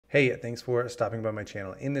Hey, thanks for stopping by my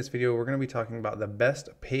channel. In this video, we're going to be talking about the best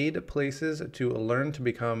paid places to learn to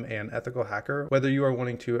become an ethical hacker. Whether you are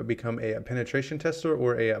wanting to become a penetration tester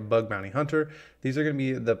or a bug bounty hunter, these are going to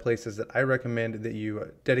be the places that I recommend that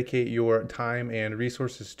you dedicate your time and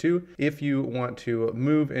resources to if you want to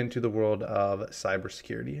move into the world of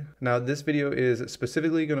cybersecurity. Now, this video is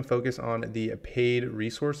specifically going to focus on the paid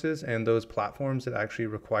resources and those platforms that actually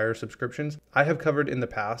require subscriptions. I have covered in the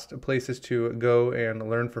past places to go and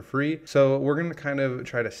learn for free. So we're going to kind of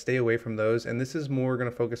try to stay away from those. And this is more going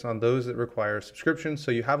to focus on those that require subscriptions. So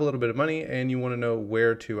you have a little bit of money and you want to know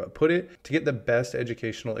where to put it to get the best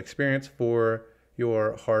educational experience for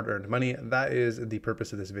your hard-earned money. That is the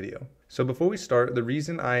purpose of this video. So before we start, the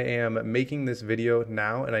reason I am making this video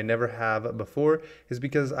now and I never have before is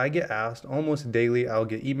because I get asked almost daily. I'll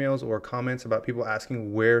get emails or comments about people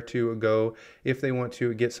asking where to go if they want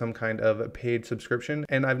to get some kind of paid subscription.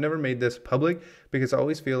 And I've never made this public because I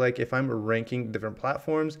always feel like if I'm ranking different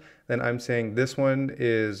platforms, then I'm saying this one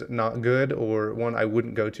is not good or one I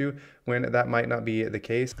wouldn't go to, when that might not be the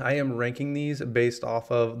case. I am ranking these based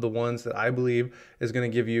off of the ones that I believe is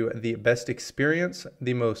going to give you the best experience,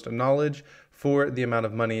 the most knowledge for the amount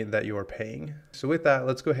of money that you're paying. So with that,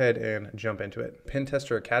 let's go ahead and jump into it.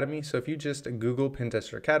 Pentester Academy. So if you just Google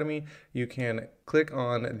Pentester Academy, you can click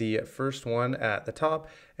on the first one at the top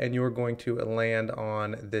and you're going to land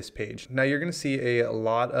on this page. Now you're going to see a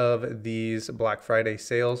lot of these Black Friday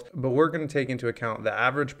sales, but we're going to take into account the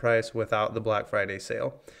average price without the Black Friday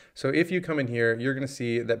sale. So if you come in here, you're going to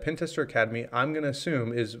see that Pentester Academy, I'm going to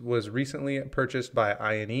assume was recently purchased by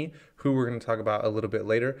INE, who we're going to talk about a little bit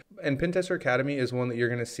later. And Pentester Academy is one that you're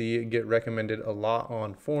going to see get recommended a lot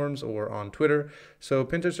on forums or on Twitter. So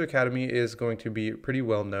Pentester Academy is going to be pretty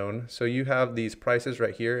well known. So you have these prices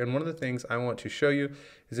right here. And one of the things I want to show you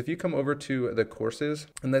is if you come over to the courses,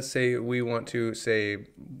 and let's say we want to say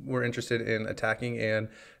we're interested in attacking and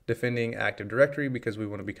defending Active Directory because we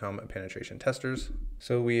want to become penetration testers.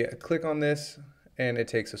 So we click on this and it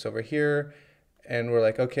takes us over here and we're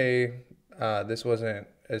like, okay, this wasn't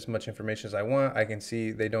as much information as I want. I can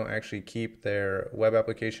see they don't actually keep their web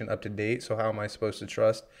application up to date. So how am I supposed to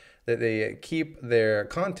trust that they keep their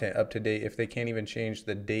content up to date if they can't even change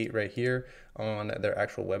the date right here on their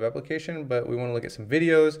actual web application? But we want to look at some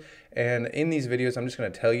videos, and in these videos, I'm just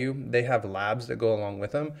going to tell you, they have labs that go along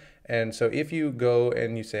with them. And so if you go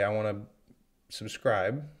and you say, I want to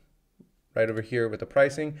subscribe right over here with the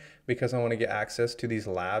pricing because I want to get access to these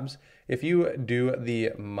labs. If you do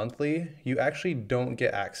the monthly, you actually don't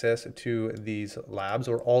get access to these labs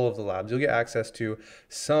or all of the labs. You'll get access to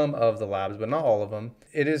some of the labs, but not all of them.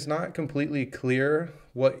 It is not completely clear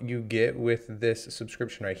what you get with this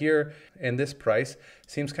subscription right here. And this price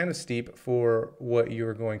seems kind of steep for what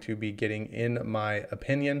you're going to be getting, in my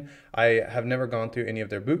opinion. I have never gone through any of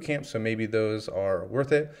their boot camps, so maybe those are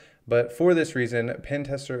worth it. But for this reason,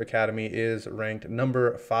 Pentester Academy is ranked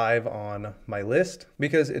number 5 on my list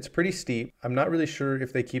because it's pretty steep. I'm not really sure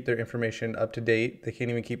if they keep their information up to date. They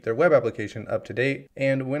can't even keep their web application up to date.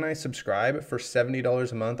 And when I subscribe for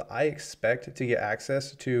 $70 a month, I expect to get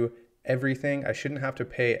access to everything. I shouldn't have to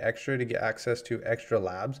pay extra to get access to extra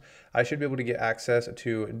labs. I should be able to get access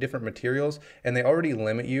to different materials, and they already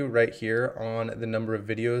limit you right here on the number of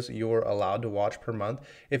videos you're allowed to watch per month.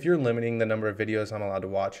 If you're limiting the number of videos I'm allowed to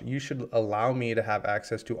watch, you should allow me to have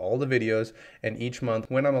access to all the videos, and each month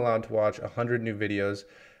when I'm allowed to watch 100 new videos,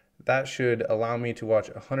 that should allow me to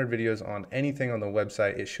watch 100 videos on anything on the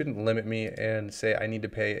website. It shouldn't limit me and say I need to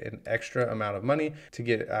pay an extra amount of money to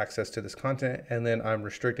get access to this content, and then I'm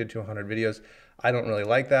restricted to 100 videos. I don't really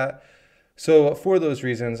like that. So for those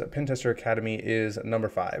reasons, Pentester Academy is number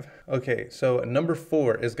 5. Okay, so number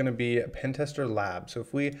 4 is going to be Pentesterlab. So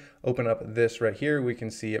if we open up this right here, we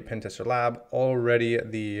can see Pentesterlab. Already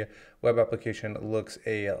the web application looks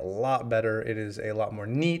a lot better. It is a lot more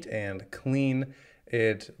neat and clean.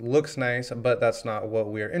 It looks nice, but that's not what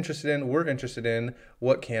we're interested in. We're interested in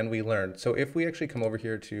what can we learn. So if we actually come over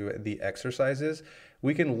here to the exercises,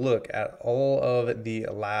 we can look at all of the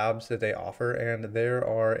labs that they offer, and there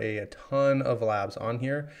are a ton of labs on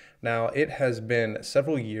here. Now, it has been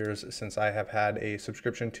several years since I have had a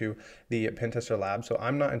subscription to the Pentesterlab, so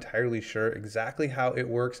I'm not entirely sure exactly how it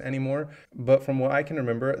works anymore. But from what I can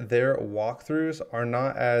remember, their walkthroughs are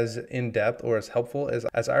not as in-depth or as helpful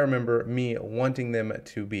as I remember me wanting them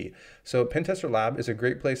to be. So Pentesterlab is a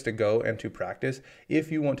great place to go and to practice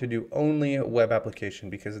if you want to do only web application,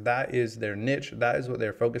 because that is their niche. That is what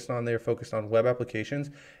they're focused on. They're focused on web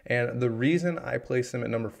applications. And the reason I place them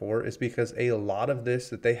at number 4 is because a lot of this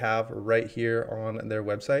that they have right here on their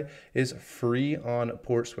website is free on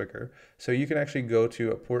Portswicker. So you can actually go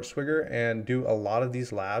to Portswigger and do a lot of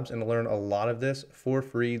these labs and learn a lot of this for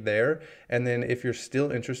free there. And then if you're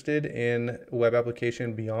still interested in web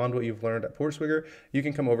application beyond what you've learned at Portswigger, you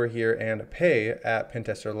can come over here and pay at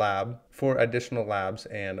Pentesterlab for additional labs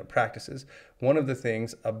and practices. One of the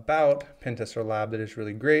things about Pentesterlab that is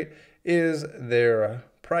really great is their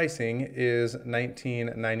pricing is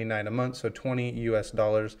 $19.99 a month, so $20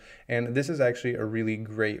 US. And this is actually a really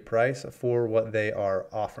great price for what they are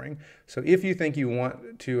offering. So if you think you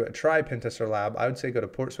want to try Pentesterlab, I would say go to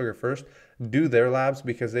Portswigger first, do their labs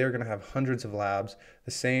because they are going to have hundreds of labs,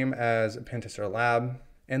 the same as Pentesterlab.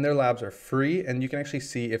 And their labs are free, and you can actually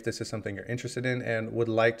see if this is something you're interested in and would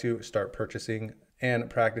like to start purchasing and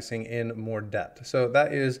practicing in more depth. So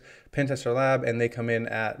that is Pentesterlab, and they come in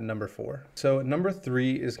at number 4. So number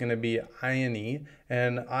 3 is going to be INE,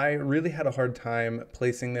 and I really had a hard time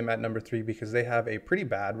placing them at number 3 because they have a pretty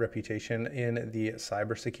bad reputation in the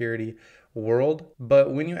cybersecurity world.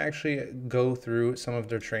 But when you actually go through some of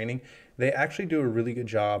their training, they actually do a really good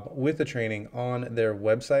job with the training on their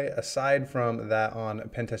website. Aside from that on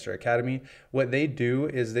Pentester Academy, what they do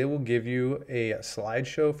is they will give you a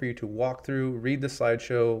slideshow for you to walk through, read the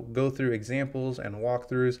slideshow, go through examples and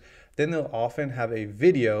walkthroughs. Then they'll often have a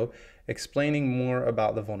video explaining more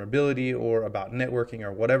about the vulnerability or about networking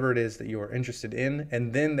or whatever it is that you are interested in.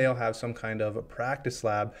 And then they'll have some kind of a practice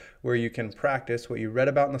lab where you can practice what you read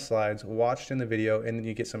about in the slides, watched in the video, and then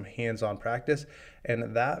you get some hands-on practice.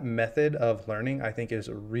 And that method of learning, I think, is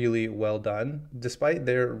really well done. Despite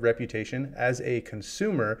their reputation as a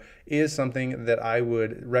consumer, is something that I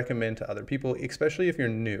would recommend to other people, especially if you're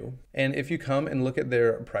new. And if you come and look at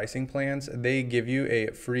their pricing plans, they give you a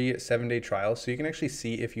free 7-day trial, so you can actually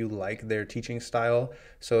see if you like their teaching style.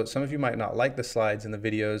 So some of you might not like the slides and the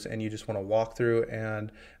videos, and you just want to walk through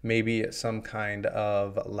and maybe some kind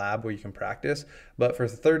of lab where you can practice. But for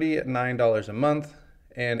 $39 a month,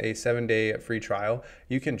 and a 7-day free trial,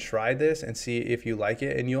 you can try this and see if you like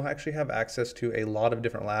it, and you'll actually have access to a lot of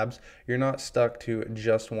different labs. You're not stuck to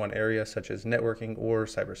just one area such as networking or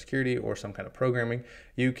cybersecurity or some kind of programming.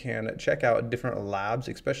 You can check out different labs,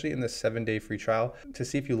 especially in the 7-day free trial, to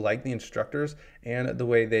see if you like the instructors and the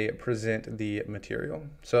way they present the material.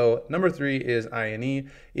 So number 3 is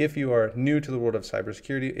INE. If you are new to the world of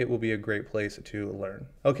cybersecurity, it will be a great place to learn.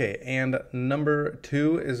 Okay, and number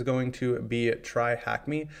 2 is going to be tryhackme.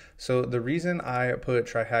 So the reason I put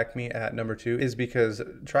tryhackme at number 2 is because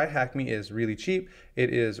tryhackme is really cheap,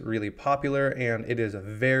 it is really popular, and it is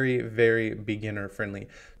very, very beginner friendly.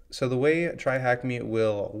 So the way tryhackme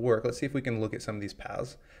will work, let's see if we can look at some of these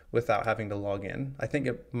paths without having to log in. I think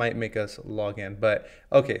it might make us log in, but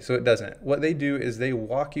okay, so it doesn't. What they do is they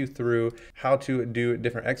walk you through how to do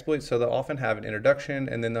different exploits. So they'll often have an introduction,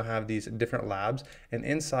 and then they'll have these different labs. And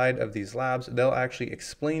inside of these labs, they'll actually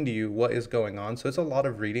explain to you what is going on. So it's a lot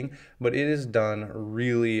of reading, but it is done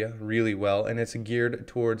really, really well. And it's geared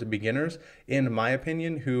towards beginners, in my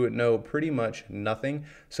opinion, who know pretty much nothing.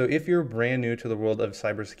 So if you're brand new to the world of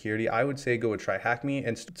cybersecurity, I would say go with tryhackme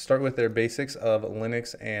and start with their basics of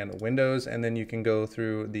Linux and Windows, and then you can go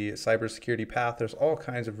through the cybersecurity path. There's all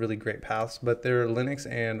kinds of really great paths, but their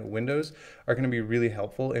Linux and Windows are going to be really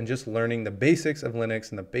helpful in just learning the basics of Linux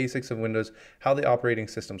and the basics of Windows, how the operating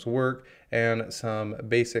systems work, and some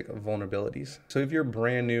basic vulnerabilities. So if you're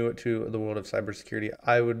brand new to the world of cybersecurity,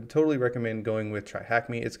 I would totally recommend going with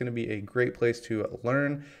tryhackme. It's going to be a great place to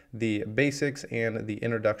learn the basics and the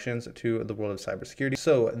introductions to the world of cybersecurity.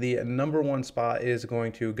 So the number 1 spot is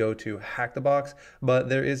going to go to hackthebox, but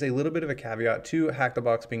there is a little bit of a caveat to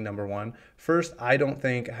hackthebox being number 1. First, I don't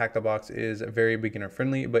think hackthebox is very beginner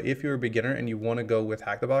friendly, but if you're a beginner and you want to go with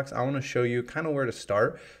hackthebox, I want to show you kind of where to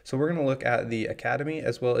start. So we're going to look at the academy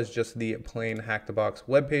as well as just the plain hackthebox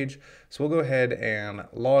webpage. So we'll go ahead and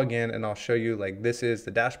log in, and I'll show you, like, this is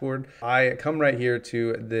the dashboard. I come right here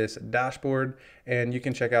to this dashboard, and you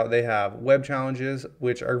can check out they have web challenges,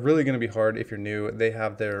 which are really going to be hard if you're new. They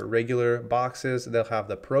have their regular boxes, they'll have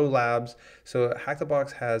the pro labs. So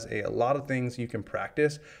hackthebox has a lot of things you can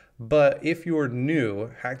practice. But if you're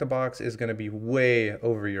new, hackthebox is going to be way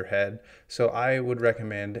over your head. So I would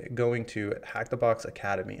recommend going to Hackthebox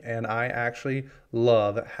Academy. And I actually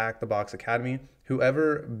love Hackthebox Academy.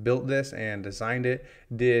 Whoever built this and designed it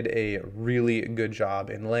did a really good job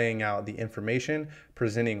in laying out the information,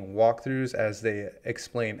 presenting walkthroughs as they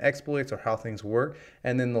explain exploits or how things work,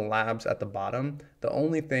 and then the labs at the bottom. The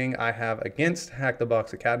only thing I have against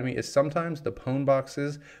Hackthebox Academy is sometimes the pwn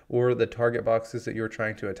boxes or the target boxes that you're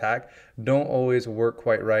trying to attack don't always work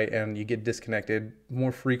quite right, and you get disconnected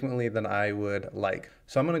more frequently than I would like.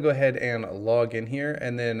 So I'm going to go ahead and log in here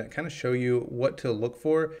and then kind of show you what to look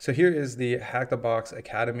for. So here is the Hack the Box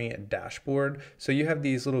Academy dashboard. So you have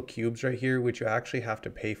these little cubes right here, which you actually have to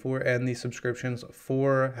pay for. And the subscriptions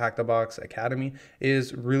for Hack the Box Academy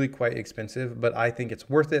is really quite expensive, but I think it's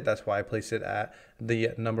worth it. That's why I placed it at the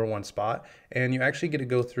 #1 spot. And you actually get to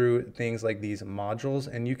go through things like these modules,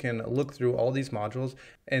 and you can look through all these modules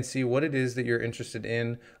and see what it is that you're interested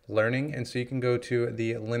in learning. And so you can go to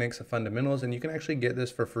the Linux fundamentals, and you can actually get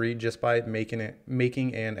this for free just by making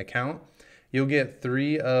an account. You'll get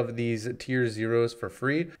 3 of these tier 0s for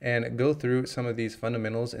free and go through some of these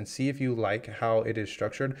fundamentals and see if you like how it is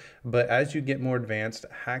structured. But as you get more advanced,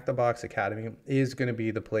 Hack the Box Academy is going to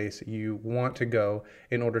be the place you want to go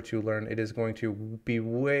in order to learn. It is going to be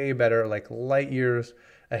way better, like light years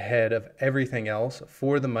ahead of everything else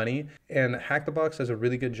for the money. And Hack the Box does a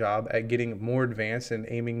really good job at getting more advanced and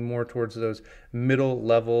aiming more towards those middle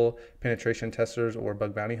level penetration testers or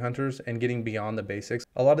bug bounty hunters and getting beyond the basics.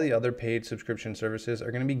 A lot of the other paid subscription services are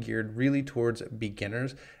going to be geared really towards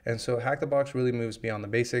beginners. And so Hack the Box really moves beyond the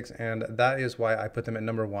basics, and that is why I put them at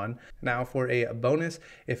 #1. Now for a bonus,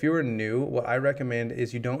 if you're new, what I recommend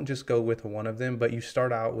is you don't just go with one of them, but you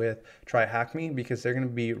start out with tryhackme, because they're going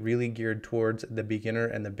to be really geared towards the beginner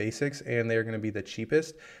and the basics, and they're going to be the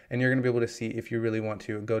cheapest, and you're going to be able to see if you really want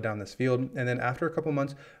to go down this field. And then after a couple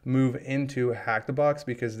months, move into Hack the Box,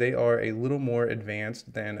 because they are a little more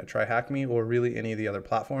advanced than tryhackme or really any of the other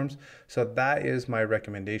platforms. So that is my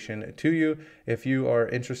recommendation to you. If you are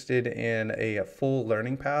interested in a full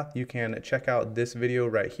learning path, you can check out this video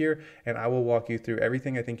right here, and I will walk you through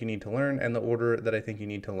everything I think you need to learn and the order that I think you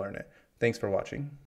need to learn it. Thanks for watching.